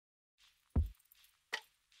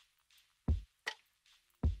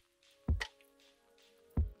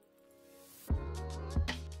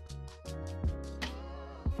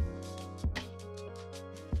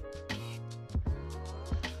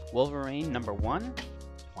Wolverine #1,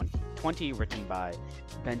 2020, written by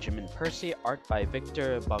Benjamin Percy, art by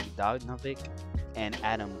Viktor Bogdanovic and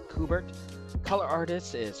Adam Kubert. Color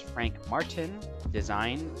artist is Frank Martin,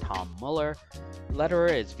 design Tom Muller,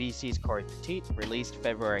 letterer is VC's Corey Petit, released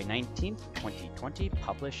February 19th, 2020,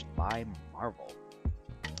 published by Marvel.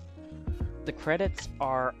 The credits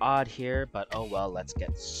are odd here, but oh well, let's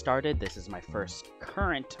get started. This is my first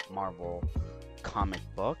current Marvel comic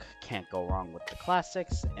book. Can't go wrong with the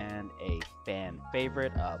classics, and a fan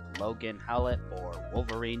favorite of Logan, Howlett, or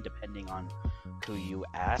Wolverine, depending on who you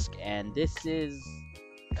ask. And this is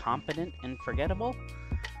competent and forgettable.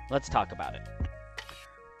 Let's talk about it.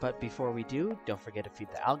 But before we do, don't forget to feed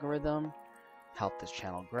the algorithm, help this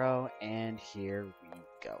channel grow, and here we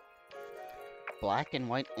go. Black and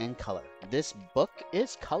white and color. This book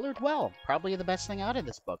is colored well. Probably the best thing out of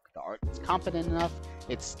this book. The art is competent enough.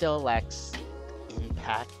 It still lacks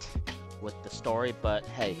impact with the story, but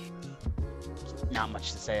hey, not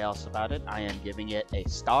much to say else about it. I am giving it a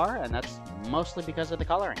star, and that's mostly because of the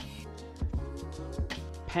coloring.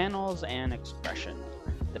 Panels and expression.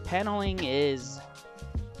 The paneling is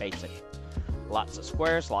basic. Lots of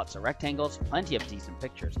squares, lots of rectangles, plenty of decent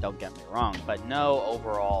pictures, don't get me wrong, but no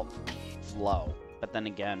overall flow. But then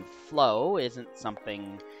again, flow isn't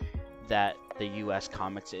something that the US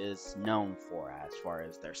comics is known for as far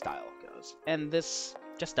as their style goes. And this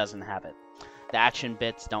just doesn't have it. The action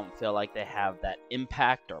bits don't feel like they have that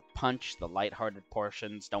impact or punch. The lighthearted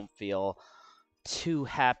portions don't feel too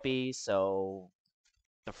happy, so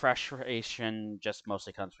the frustration just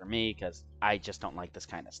mostly comes from me because I just don't like this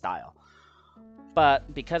kind of style.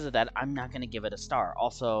 But because of that, I'm not going to give it a star.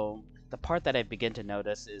 Also, the part that I begin to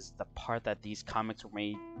notice is the part that these comics were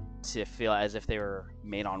made to feel as if they were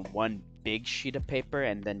made on one big sheet of paper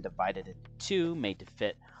and then divided into two, made to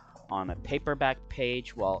fit on a paperback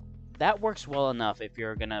page. Well, that works well enough if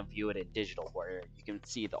you're going to view it in digital, where you can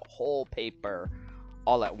see the whole paper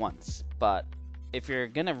all at once. But if you're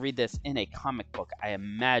going to read this in a comic book, I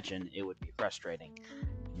imagine it would be frustrating.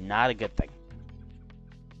 Not a good thing.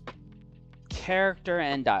 Character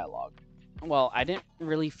and dialogue. Well, I didn't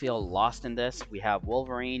really feel lost in this. We have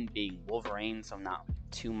Wolverine being Wolverine, so not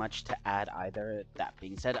too much to add either. That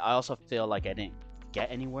being said, I also feel like I didn't get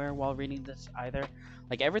anywhere while reading this either.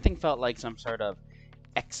 Like, everything felt like some sort of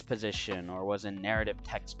exposition or was in narrative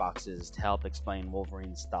text boxes to help explain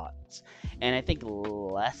Wolverine's thoughts. And I think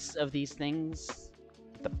less of these things,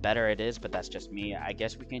 the better it is, but that's just me. I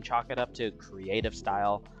guess we can chalk it up to creative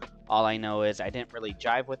style. All I know is I didn't really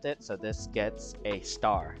jive with it, so this gets a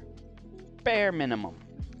star. Bare minimum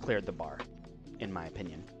cleared the bar, in my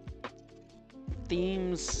opinion.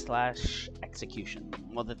 Themes / execution.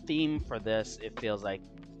 Well, the theme for this, it feels like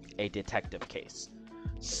a detective case.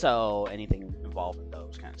 So anything involved with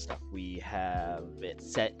those kind of stuff. We have it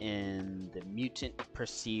set in the mutant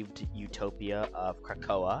perceived utopia of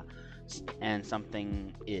Krakoa, and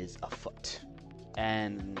something is afoot.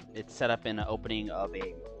 And it's set up in an opening of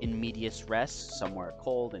a in medias res, somewhere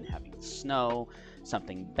cold and having snow.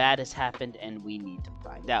 Something bad has happened and we need to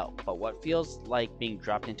find out. But what feels like being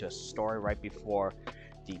dropped into a story right before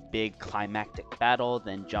the big climactic battle,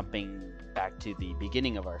 then jumping back to the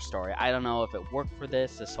beginning of our story. I don't know if it worked for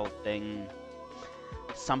this whole thing.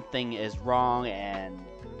 Something is wrong, and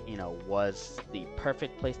was the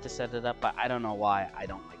perfect place to set it up, but I don't know why I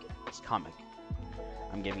don't like it in this comic.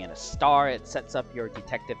 I'm giving it a star. It sets up your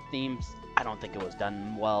detective themes. I don't think it was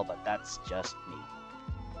done well, but that's just me.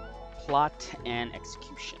 Plot and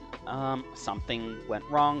execution. Something went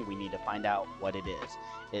wrong. We need to find out what it is.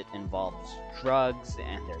 It involves drugs,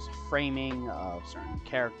 and there's a framing of certain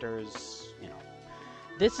characters.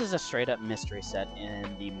 This is a straight-up mystery set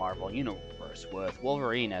in the Marvel Universe, with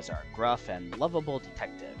Wolverine as our gruff and lovable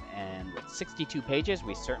detective. And with 62 pages,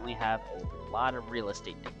 we certainly have a lot of real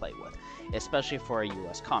estate to play with, especially for a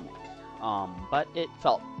US comic. But it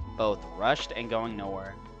felt both rushed and going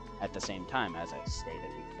nowhere at the same time, as I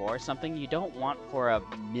stated before. Something you don't want for a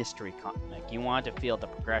mystery comic. You want to feel the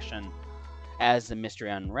progression as the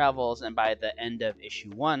mystery unravels, and by the end of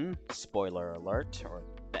issue 1, spoiler alert, or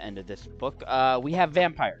the end of this book, we have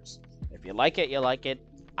vampires. If you like it, you like it.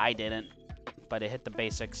 I didn't, but it hit the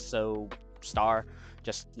basics, so star.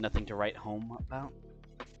 Just nothing to write home about.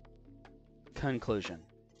 Conclusion.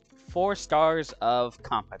 4 stars of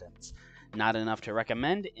competence. Not enough to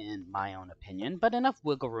recommend, in my own opinion, but enough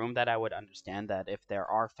wiggle room that I would understand that if there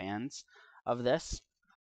are fans of this.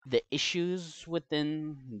 The issues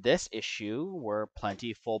within this issue were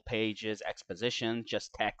plenty full pages, exposition,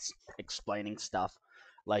 just text explaining stuff.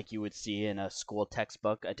 like you would see in a school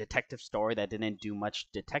textbook, a detective story that didn't do much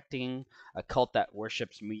detecting, a cult that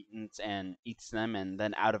worships mutants and eats them, and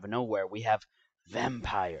then out of nowhere we have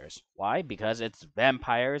vampires. Why? Because it's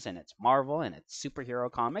vampires and it's Marvel and it's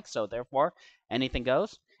superhero comics, so therefore anything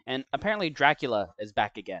goes. And apparently Dracula is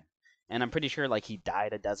back again. And I'm pretty sure like he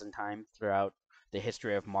died a dozen times throughout the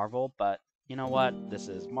history of Marvel, but you know what? This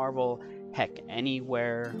is Marvel. Heck,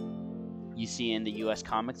 anywhere you see in the US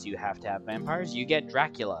comics you have to have vampires, you get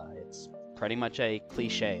Dracula. It's pretty much a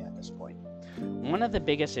cliche at this point. One of the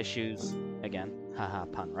biggest issues, again, haha,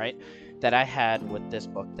 pun, right, that I had with this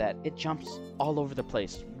book, that it jumps all over the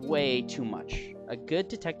place way too much. A good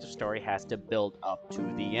detective story has to build up to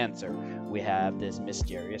the answer. We have this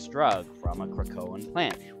mysterious drug from a Krakoan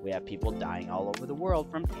plant. We have people dying all over the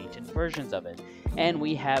world from tainted versions of it. And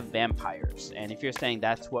we have vampires. And if you're saying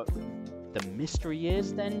that's what the mystery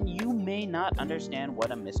is, then you may not understand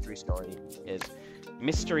what a mystery story is.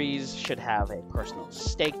 Mysteries should have a personal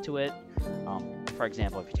stake to it. For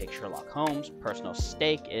example, if you take Sherlock Holmes, personal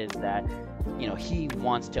stake is that, he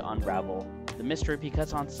wants to unravel the mystery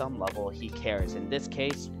because on some level he cares. In this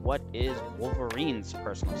case, what is Wolverine's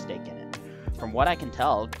personal stake in it? From what I can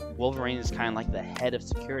tell, Wolverine is kind of like the head of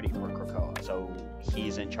security for Krakoa, so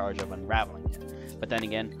he's in charge of unraveling it. But then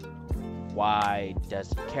again, why does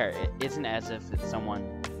he care? It isn't as if it's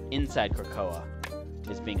someone inside Krakoa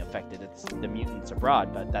is being affected. It's the mutants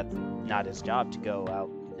abroad, but that's not his job to go out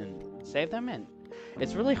and save them. And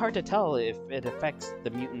it's really hard to tell if it affects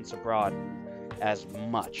the mutants abroad as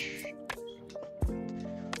much.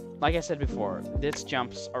 Like I said before, this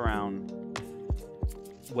jumps around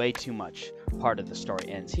way too much. Part of the story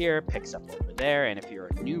ends here, picks up over there, and if you're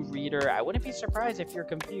a new reader, I wouldn't be surprised if you're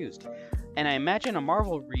confused. And I imagine a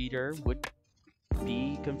Marvel reader would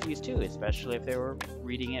be confused too, especially if they were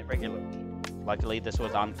reading it regularly. Luckily, this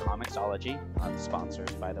was on ComiXology, on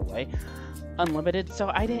sponsors, by the way, unlimited,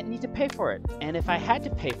 so I didn't need to pay for it. And if I had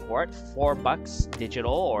to pay for it, $4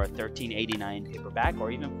 digital or $13.89 paperback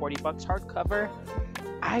or even $40 hardcover,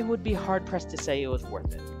 I would be hard-pressed to say it was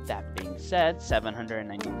worth it. That being said,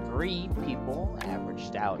 793 people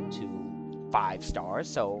averaged out to 5 stars,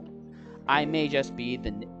 so I may just be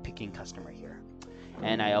the nitpicking customer here.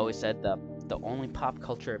 And I always said the only pop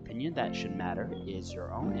culture opinion that should matter is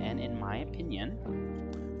your own, and in my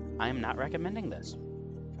opinion, I am not recommending this.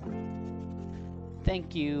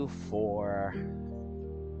 Thank you for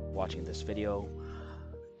watching this video.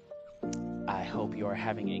 I hope you are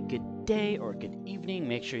having a good day or good evening.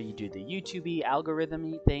 Make sure you do the YouTube-y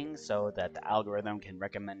algorithm-y thing so that the algorithm can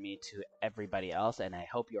recommend me to everybody else. And I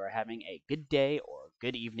hope you are having a good day or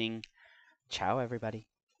good evening. Ciao, everybody.